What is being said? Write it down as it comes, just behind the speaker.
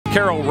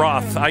Carol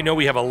Roth, I know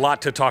we have a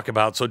lot to talk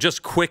about, so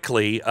just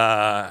quickly,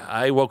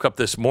 I woke up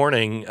this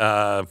morning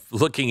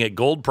looking at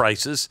gold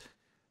prices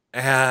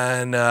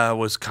and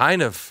was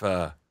kind of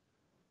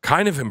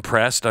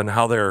impressed on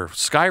how they're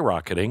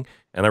skyrocketing.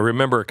 And I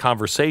remember a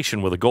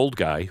conversation with a gold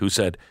guy who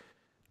said,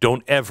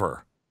 don't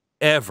ever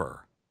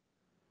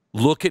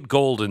look at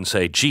gold and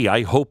say, gee,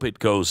 I hope it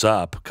goes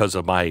up because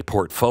of my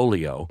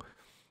portfolio.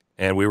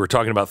 And we were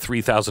talking about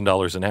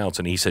 $3,000 an ounce.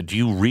 And he said, do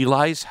you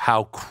realize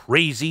how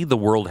crazy the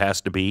world has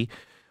to be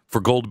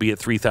for gold to be at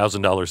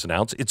 $3,000 an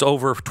ounce? It's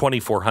over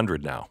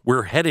 $2,400 now.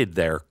 We're headed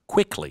there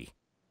quickly.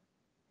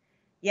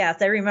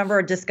 Yes, I remember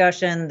a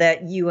discussion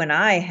that you and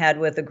I had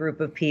with a group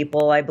of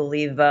people, I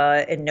believe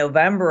in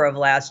November of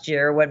last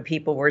year, when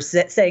people were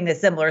saying a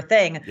similar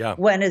thing. Yeah.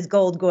 When is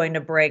gold going to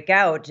break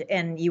out?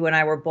 And you and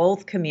I were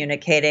both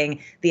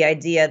communicating the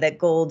idea that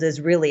gold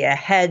is really a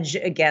hedge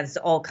against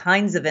all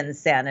kinds of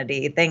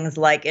insanity, things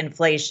like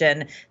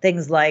inflation,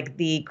 things like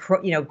the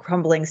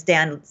crumbling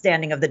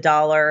standing of the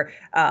dollar,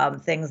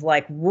 things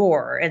like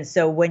war. And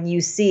so when you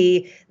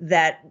see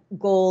that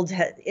gold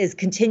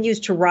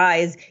continues to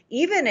rise,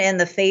 even in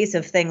the face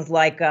of things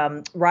like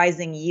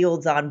rising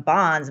yields on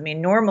bonds. I mean,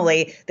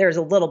 normally there's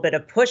a little bit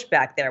of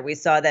pushback there. We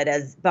saw that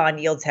as bond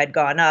yields had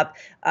gone up,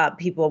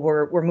 people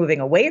were moving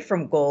away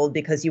from gold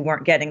because you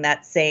weren't getting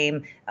that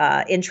same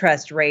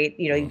interest rate.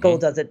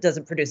 Gold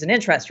doesn't produce an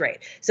interest rate.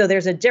 So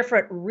there's a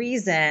different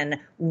reason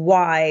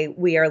why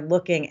we are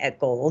looking at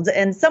gold.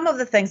 And some of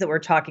the things that we're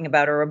talking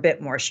about are a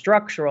bit more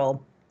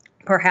structural.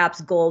 Perhaps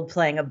gold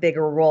playing a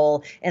bigger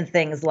role in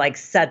things like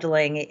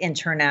settling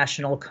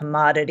international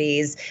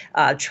commodities,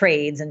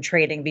 trades and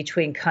trading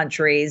between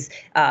countries,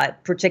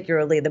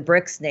 particularly the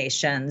BRICS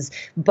nations.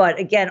 But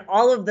again,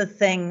 all of the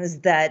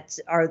things that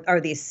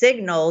are these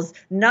signals,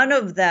 none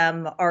of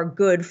them are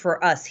good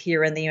for us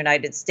here in the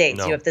United States.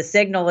 No. If the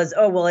signal is,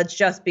 oh, well, it's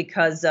just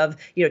because of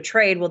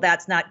trade, well,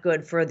 that's not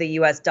good for the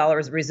U.S.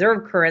 dollar's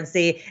reserve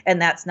currency, and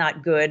that's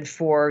not good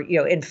for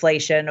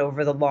inflation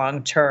over the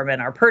long term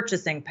and our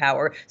purchasing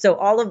power. So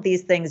all of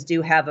these things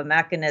do have a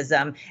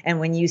mechanism. And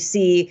when you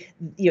see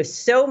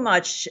so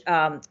much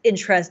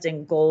interest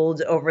in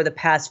gold over the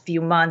past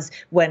few months,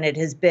 when it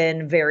has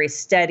been very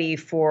steady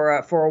for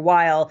a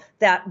while,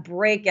 that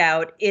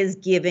breakout is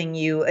giving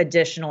you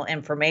additional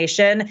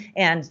information.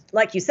 And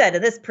like you said,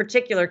 in this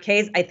particular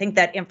case, I think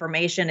that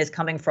information is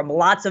coming from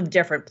lots of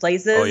different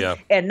places. Oh, yeah.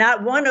 And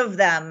not one of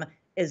them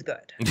is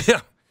good.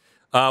 Yeah.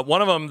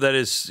 One of them that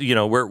is,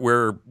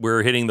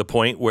 we're hitting the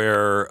point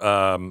where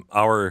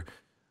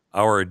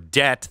our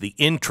debt, the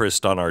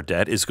interest on our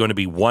debt, is going to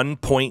be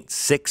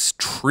 $1.6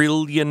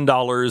 trillion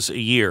a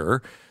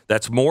year.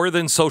 That's more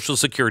than Social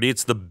Security.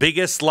 It's the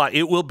biggest line.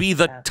 It will be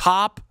the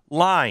top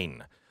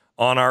line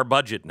on our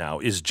budget now,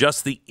 is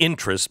just the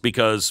interest,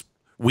 because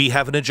we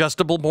have an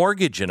adjustable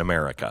mortgage in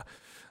America.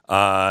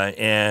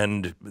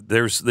 And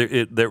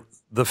the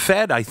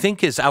Fed, I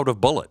think, is out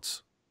of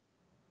bullets.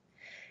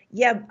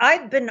 Yeah,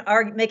 I've been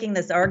making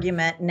this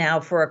argument now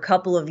for a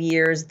couple of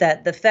years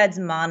that the Fed's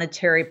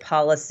monetary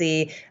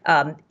policy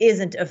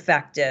isn't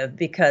effective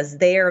because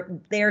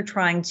they're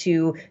trying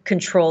to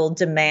control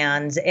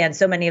demand, and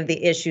so many of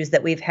the issues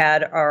that we've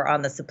had are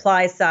on the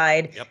supply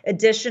side. Yep.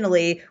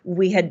 Additionally,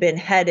 we had been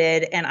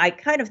headed, and I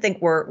kind of think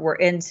we're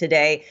in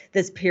today,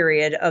 this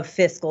period of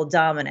fiscal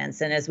dominance.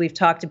 And as we've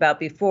talked about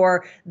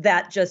before,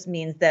 that just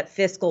means that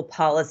fiscal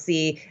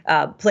policy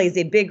plays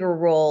a bigger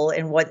role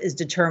in what is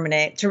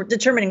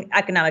determining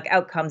economic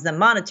outcomes than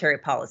monetary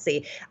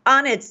policy.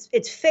 On its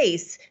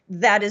face,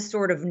 that is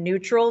sort of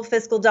neutral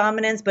fiscal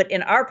dominance, but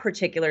in our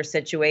particular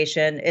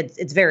situation,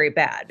 it's very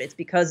bad. It's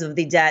because of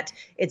the debt,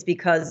 it's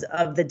because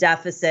of the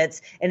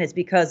deficits, and it's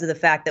because of the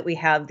fact that we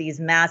have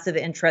these massive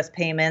interest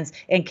payments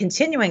and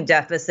continuing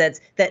deficits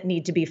that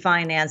need to be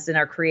financed and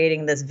are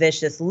creating this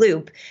vicious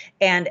loop.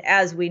 And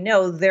as we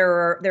know,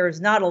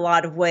 there's not a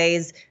lot of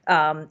ways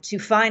to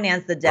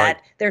finance the debt.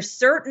 Right. There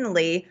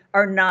certainly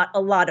are not a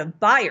lot of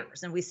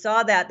buyers. And we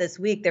saw that this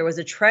week. There was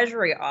a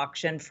Treasury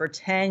auction for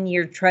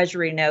 10-year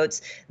Treasury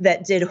notes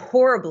that did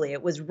horribly.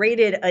 It was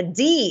rated a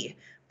D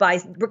by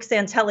Brooke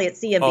Santelli at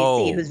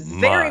CNBC, who's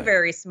very,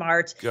 very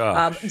smart.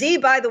 D,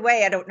 by the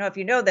way, I don't know if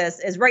you know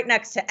this, is right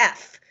next to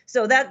F.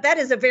 So that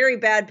is a very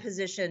bad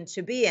position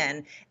to be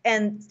in.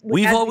 And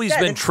we've always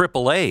been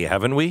AAA,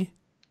 haven't we?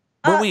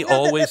 Were we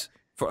always?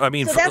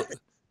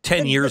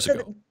 10 years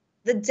ago.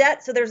 The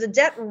debt, so there's a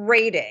debt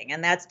rating,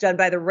 and that's done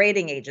by the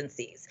rating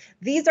agencies.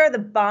 These are the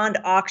bond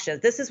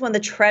auctions. This is when the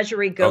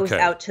Treasury goes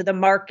out to the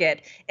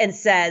market and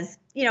says,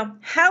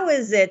 how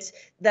is it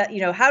that,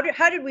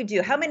 how did we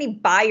do? How many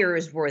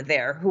buyers were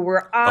there who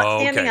were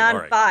standing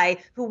on buy,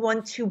 who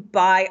want to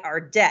buy our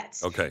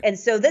debt? Okay. And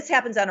so this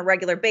happens on a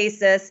regular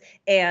basis.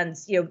 And,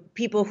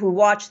 people who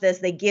watch this,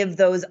 they give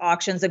those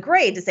auctions a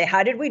grade to say,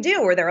 how did we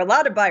do? Were there a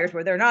lot of buyers?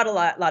 Were there not a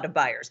lot of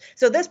buyers?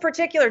 So this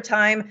particular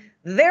time,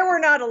 there were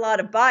not a lot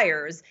of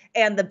buyers,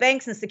 and the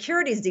banks and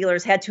securities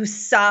dealers had to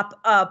sop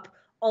up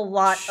a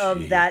lot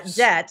of that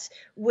debt,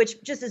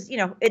 which just is,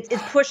 it's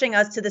pushing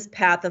us to this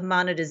path of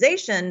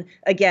monetization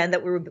again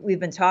that we've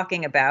been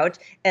talking about.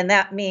 And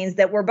that means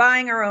that we're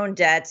buying our own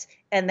debt,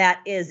 and that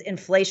is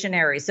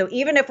inflationary. So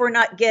even if we're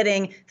not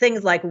getting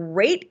things like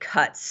rate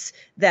cuts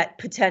that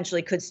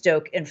potentially could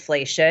stoke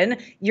inflation,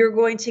 you're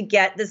going to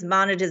get this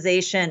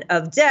monetization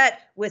of debt,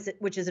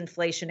 which is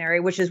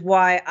inflationary, which is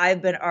why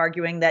I've been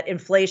arguing that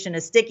inflation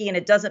is sticky, and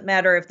it doesn't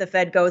matter if the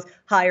Fed goes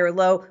high or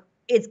low.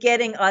 It's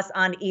getting us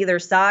on either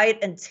side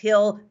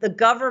until the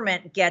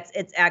government gets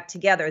its act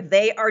together.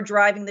 They are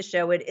driving the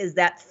show. It is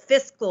that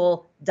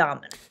fiscal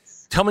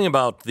dominance. Tell me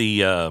about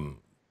the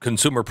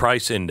consumer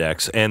price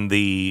index and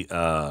the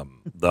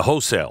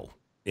wholesale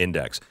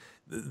index.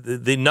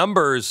 The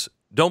numbers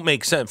don't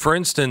make sense. For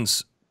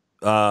instance,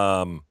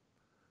 fuel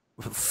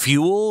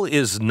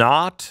is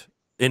not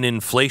in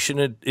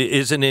inflation.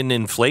 Isn't in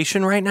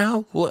inflation right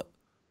now?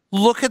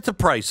 Look at the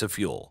price of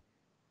fuel.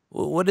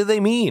 What do they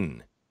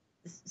mean?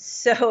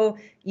 So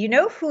you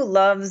know who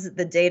loves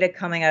the data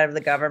coming out of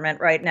the government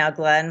right now,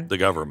 Glenn? The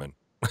government.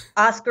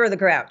 Oscar the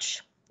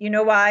Grouch. You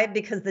know why?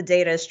 Because the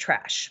data is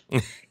trash.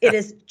 It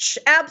is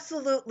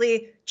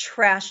absolutely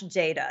trash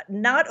data.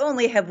 Not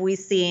only have we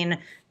seen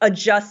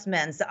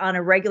adjustments on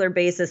a regular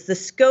basis, the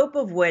scope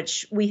of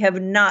which we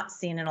have not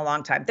seen in a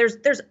long time. There's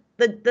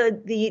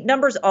the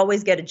numbers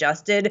always get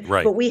adjusted,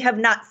 right, but we have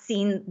not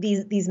seen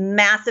these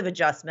massive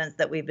adjustments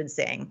that we've been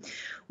seeing.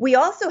 We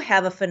also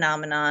have a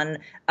phenomenon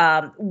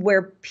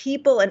where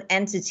people and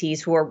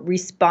entities who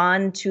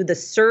respond to the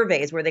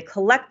surveys, where they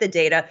collect the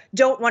data,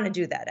 don't want to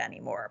do that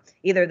anymore.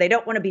 Either they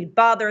don't want to be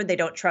bothered, they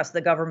don't trust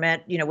the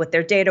government, with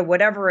their data,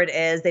 whatever it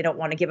is, they don't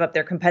want to give up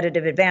their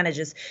competitive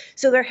advantages.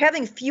 So they're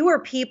having fewer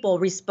people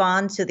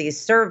respond to these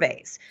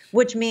surveys,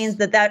 which means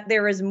that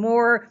there is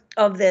more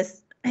of this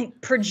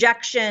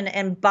projection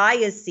and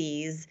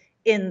biases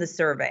in the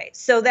survey.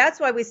 So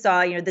that's why we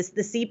saw, the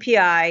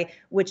CPI,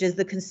 which is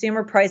the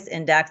Consumer Price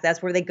Index.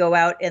 That's where they go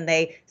out and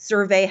they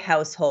survey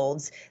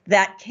households.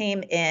 That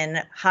came in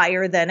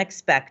higher than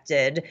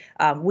expected.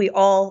 We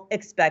all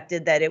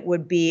expected that it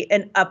would be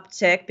an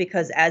uptick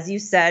because, as you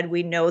said,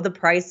 we know the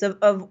price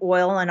of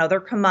oil and other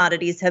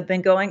commodities have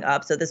been going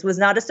up. So this was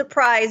not a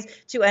surprise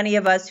to any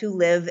of us who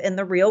live in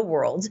the real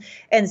world.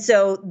 And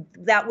so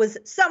that was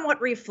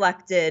somewhat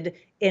reflected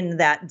in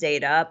that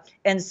data.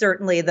 And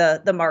certainly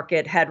the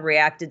market had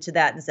reacted to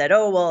that and said,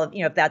 oh, well,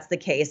 if that's the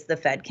case, the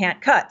Fed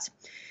can't cut.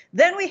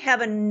 Then we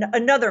have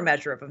another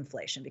measure of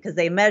inflation because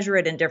they measure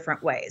it in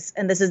different ways.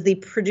 And this is the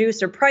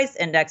Producer Price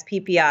Index,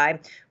 PPI,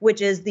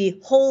 which is the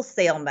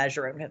wholesale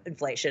measure of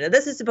inflation. And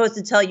this is supposed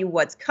to tell you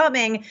what's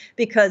coming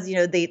because,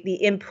 the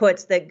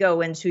inputs that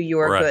go into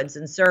your goods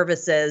and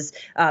services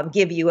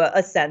give you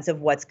a sense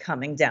of what's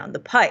coming down the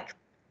pike.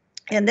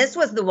 And this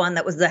was the one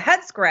that was the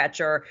head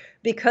scratcher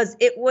because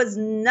it was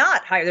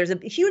not higher. There's a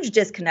huge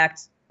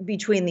disconnect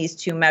between these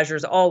two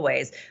measures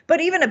always,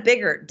 but even a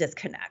bigger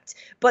disconnect.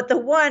 But the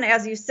one,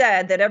 as you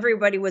said, that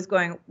everybody was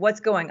going, what's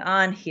going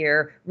on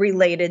here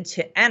related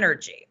to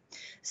energy.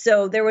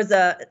 So there was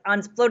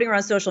floating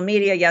around social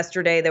media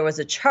yesterday, there was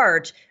a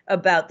chart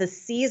about the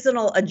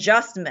seasonal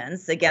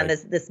adjustments, again,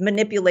 this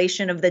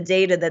manipulation of the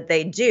data that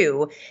they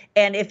do.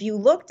 And if you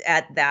looked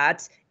at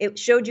that, it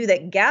showed you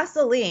that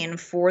gasoline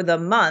for the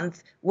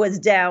month was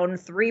down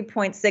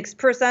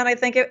 3.6%, I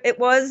think it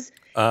was.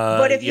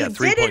 But if you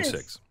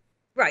 3.6.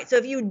 Right. So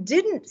if you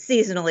didn't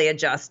seasonally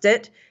adjust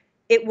it,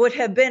 it would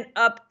have been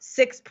up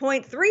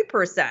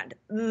 6.3%.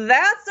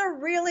 That's a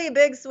really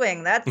big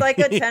swing. That's like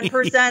a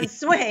 10%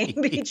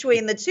 swing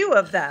between the two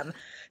of them.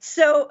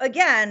 So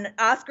again,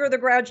 Oscar the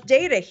Grouch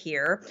data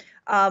here.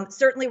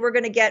 Certainly, we're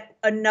going to get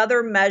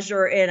another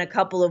measure in a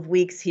couple of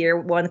weeks here,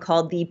 one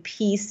called the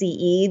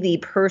PCE, the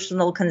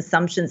Personal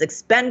Consumptions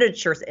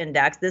Expenditures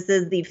Index. This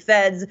is the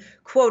Fed's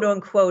quote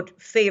unquote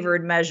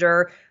favored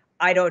measure.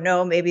 I don't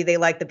know, maybe they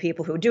like the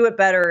people who do it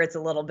better. It's a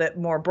little bit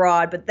more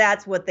broad, but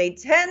that's what they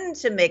tend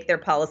to make their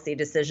policy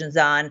decisions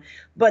on.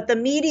 But the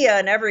media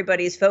and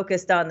everybody's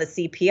focused on the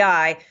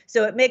CPI.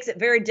 So it makes it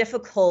very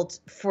difficult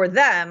for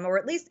them, or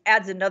at least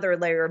adds another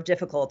layer of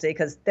difficulty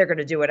because they're going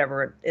to do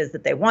whatever it is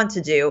that they want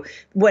to do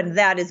when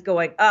that is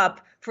going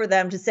up, for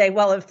them to say,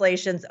 well,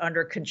 inflation's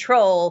under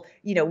control,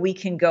 we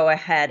can go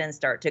ahead and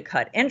start to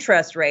cut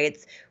interest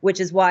rates,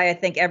 which is why I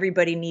think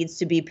everybody needs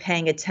to be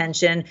paying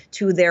attention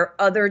to their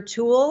other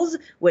tools,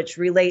 which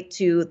relate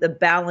to the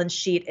balance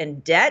sheet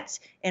and debt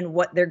and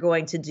what they're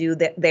going to do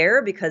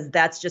there, because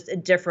that's just a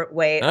different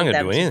way of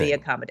them to be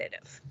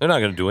accommodative. They're not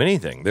going to do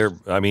anything.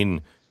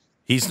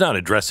 He's not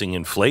addressing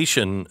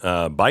inflation.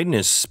 Biden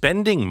is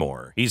spending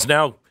more. He's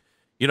now,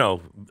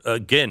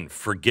 again,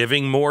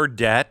 forgiving more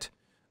debt.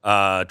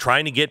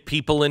 Trying to get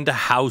people into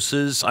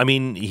houses.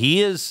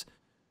 We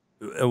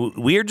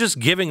are just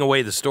giving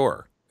away the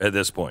store at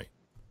this point.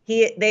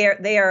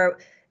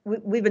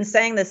 We've been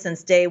saying this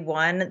since day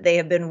one. They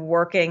have been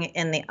working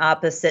in the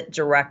opposite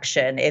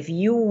direction. If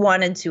you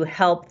wanted to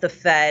help the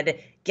Fed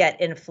get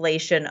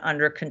inflation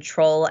under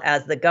control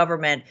as the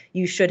government.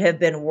 You should have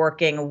been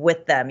working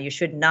with them. You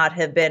should not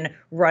have been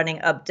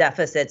running up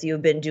deficits.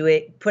 You've been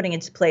putting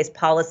into place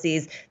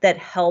policies that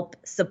help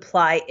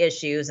supply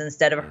issues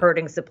instead of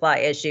hurting supply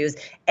issues.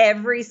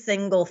 Every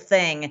single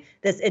thing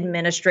this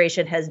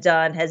administration has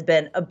done has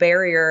been a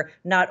barrier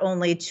not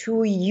only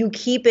to you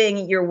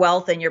keeping your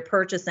wealth and your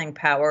purchasing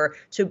power,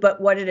 but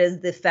what it is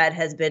the Fed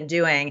has been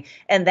doing.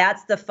 And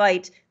that's the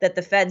fight that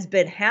the Fed's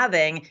been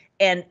having.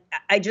 And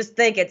I just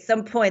think at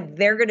some point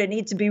they're going to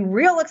need to be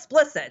real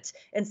explicit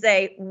and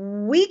say,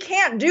 we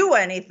can't do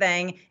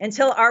anything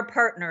until our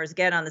partners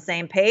get on the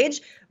same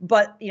page.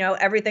 But,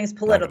 everything's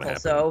political.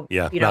 So,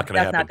 that's not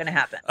going to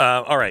happen.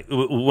 All right.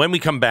 When we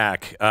come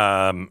back,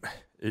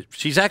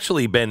 she's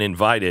actually been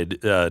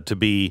invited to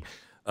be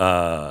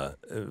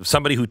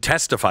somebody who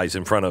testifies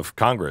in front of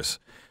Congress.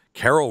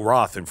 Carol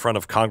Roth in front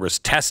of Congress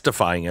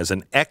testifying as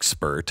an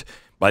expert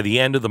by the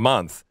end of the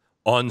month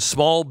on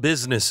small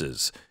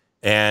businesses.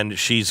 And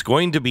she's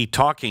going to be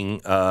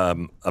talking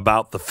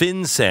about the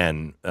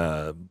FinCEN,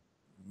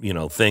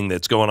 thing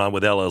that's going on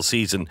with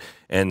LLCs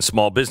and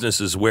small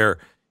businesses, where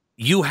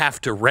you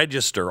have to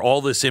register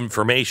all this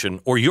information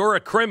or you're a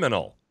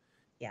criminal.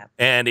 Yeah.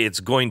 And it's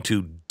going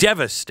to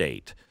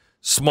devastate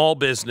small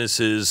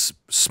businesses,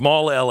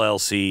 small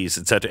LLCs,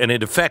 et cetera. And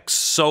it affects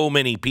so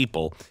many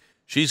people.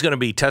 She's going to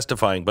be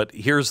testifying. But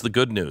here's the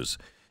good news.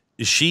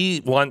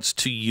 She wants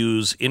to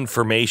use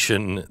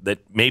information that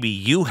maybe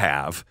you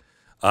have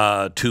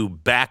to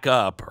back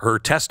up her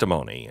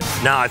testimony.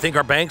 Now, I think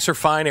our banks are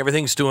fine.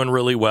 Everything's doing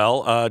really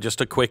well. Just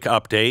a quick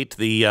update.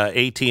 The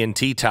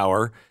AT&T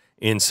tower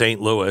in St.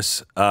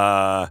 Louis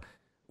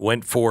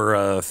went for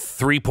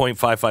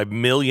 $3.55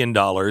 million.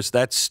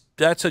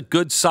 That's a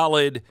good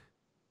solid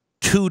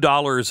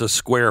 $2 a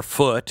square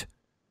foot.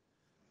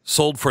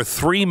 Sold for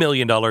 $3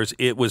 million.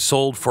 It was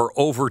sold for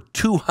over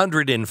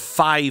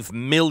 $205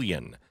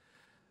 million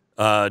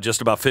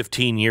just about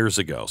 15 years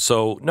ago.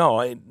 So,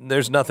 no,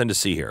 there's nothing to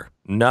see here.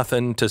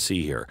 Nothing to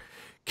see here.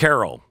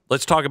 Carol,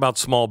 let's talk about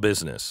small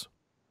business.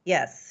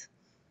 Yes.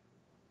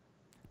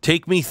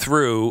 Take me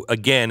through,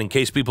 again, in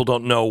case people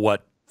don't know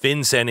what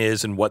FinCEN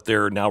is and what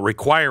they're now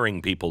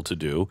requiring people to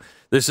do.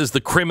 This is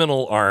the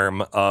criminal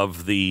arm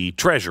of the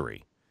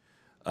Treasury.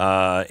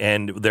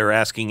 And they're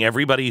asking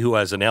everybody who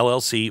has an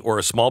LLC or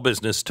a small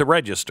business to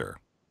register.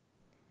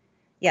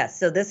 Yes,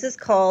 so this is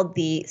called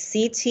the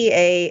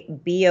CTA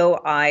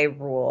BOI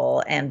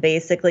rule. And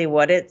basically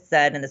what it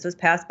said, and this was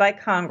passed by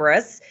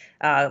Congress,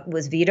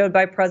 was vetoed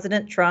by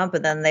President Trump,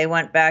 and then they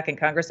went back and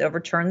Congress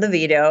overturned the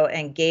veto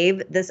and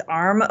gave this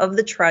arm of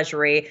the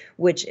Treasury,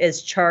 which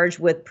is charged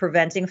with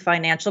preventing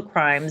financial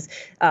crimes,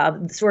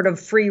 sort of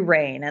free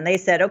rein. And they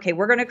said, okay,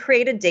 we're going to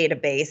create a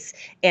database.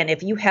 And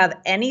if you have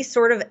any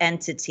sort of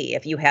entity,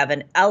 if you have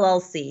an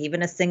LLC,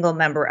 even a single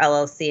member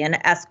LLC,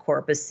 an S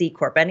Corp, a C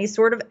Corp, any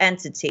sort of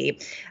entity,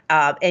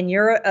 and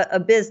you're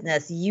a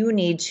business, you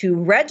need to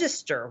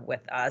register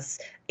with us,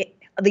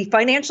 the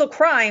Financial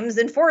Crimes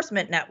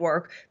Enforcement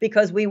Network,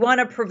 because we want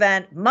to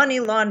prevent money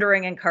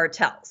laundering and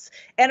cartels.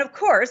 And of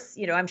course,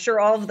 I'm sure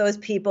all of those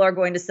people are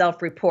going to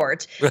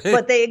self-report,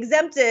 but they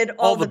exempted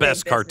all the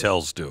best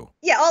cartels do.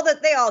 Yeah,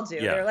 they all do.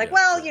 Yeah, they're like,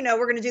 we're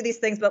going to do these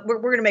things, but we're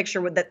going to make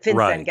sure that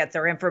FinCEN gets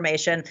our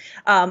information.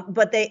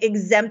 But they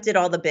exempted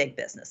all the big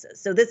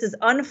businesses. So this is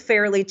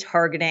unfairly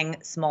targeting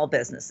small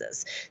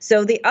businesses.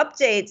 So the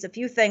updates, a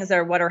few things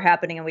are what are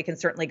happening, and we can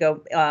certainly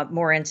go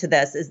more into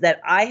this, is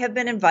that I have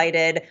been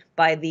invited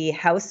by the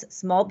House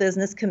Small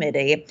Business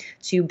Committee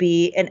to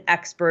be an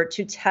expert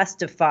to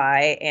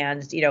testify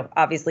and,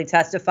 obviously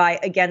testify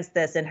against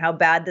this and how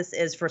bad this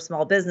is for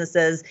small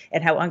businesses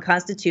and how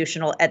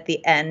unconstitutional at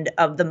the end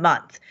of the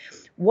month.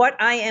 What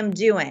I am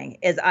doing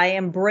is I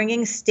am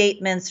bringing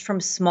statements from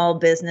small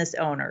business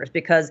owners,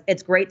 because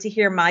it's great to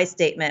hear my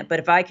statement, but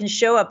if I can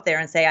show up there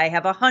and say I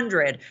have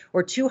 100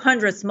 or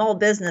 200 small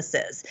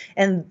businesses,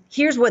 and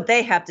here's what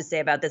they have to say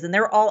about this, and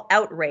they're all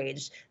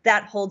outraged,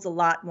 that holds a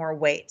lot more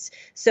weight.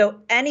 So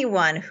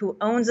anyone who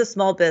owns a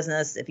small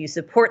business, if you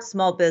support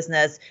small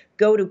business,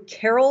 go to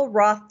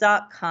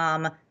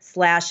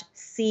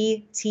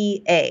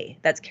carolroth.com/CTA.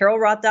 That's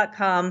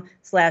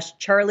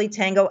carolroth.com/Charlie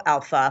Tango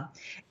Alpha.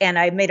 And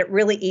I've made it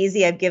really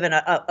easy. I've given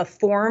a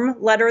form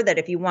letter that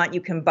if you want,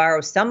 you can borrow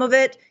some of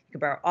it. You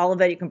can borrow all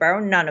of it. You can borrow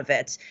none of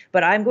it.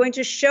 But I'm going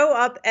to show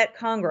up at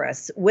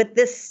Congress with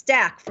this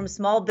stack from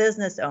small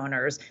business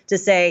owners to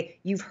say,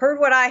 you've heard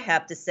what I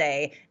have to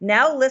say.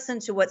 Now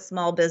listen to what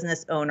small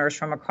business owners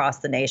from across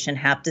the nation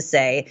have to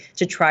say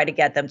to try to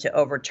get them to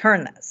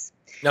overturn this.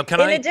 Now,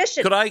 today's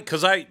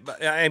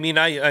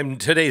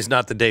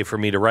not the day for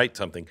me to write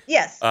something.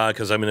 Yes.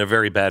 Because I'm in a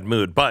very bad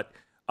mood. But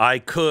I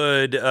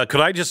could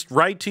I just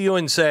write to you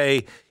and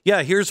say,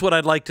 yeah, here's what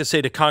I'd like to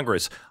say to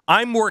Congress.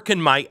 I'm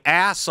working my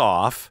ass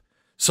off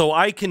so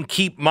I can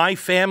keep my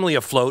family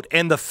afloat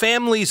and the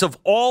families of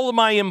all of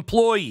my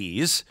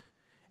employees.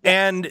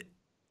 And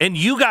And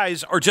you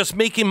guys are just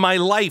making my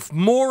life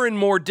more and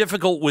more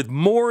difficult with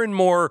more and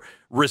more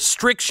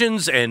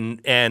restrictions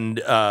and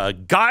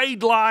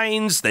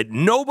guidelines that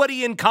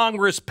nobody in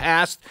Congress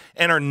passed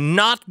and are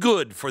not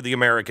good for the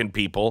American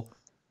people.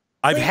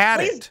 I've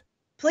had it.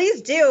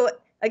 Please do.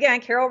 Again,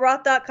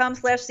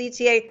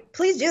 carolroth.com/CTA.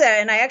 Please do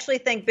that. And I actually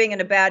think being in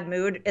a bad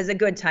mood is a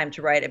good time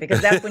to write it, because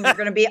that's when you're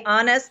going to be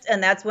honest,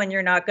 and that's when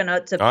you're not going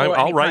to pull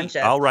any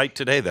punches. I'll write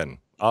today then.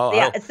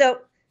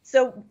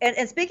 So,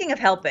 speaking of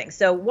helping,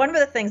 so one of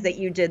the things that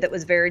you did that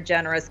was very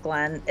generous,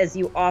 Glenn, is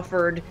you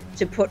offered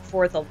to put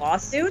forth a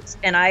lawsuit,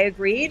 and I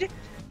agreed.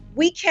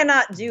 We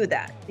cannot do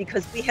that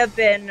because we have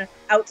been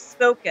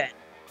outspoken.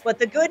 But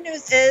the good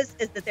news is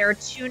that there are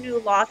 2 new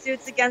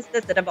lawsuits against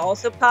us that have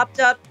also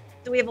popped up.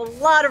 So we have a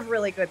lot of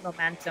really good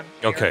momentum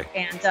here. Okay.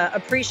 And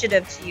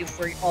appreciative to you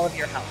for all of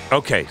your help.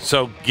 Okay,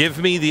 so give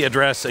me the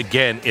address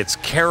again. It's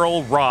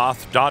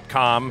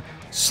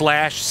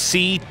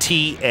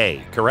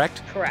carolroth.com/CTA,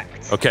 correct?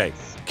 Correct. Okay,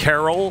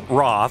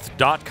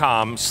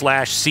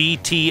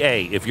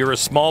 carolroth.com/CTA. If you're a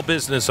small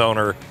business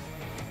owner,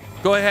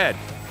 go ahead,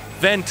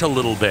 vent a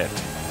little bit.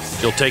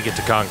 You'll take it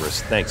to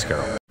Congress. Thanks,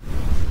 Carol.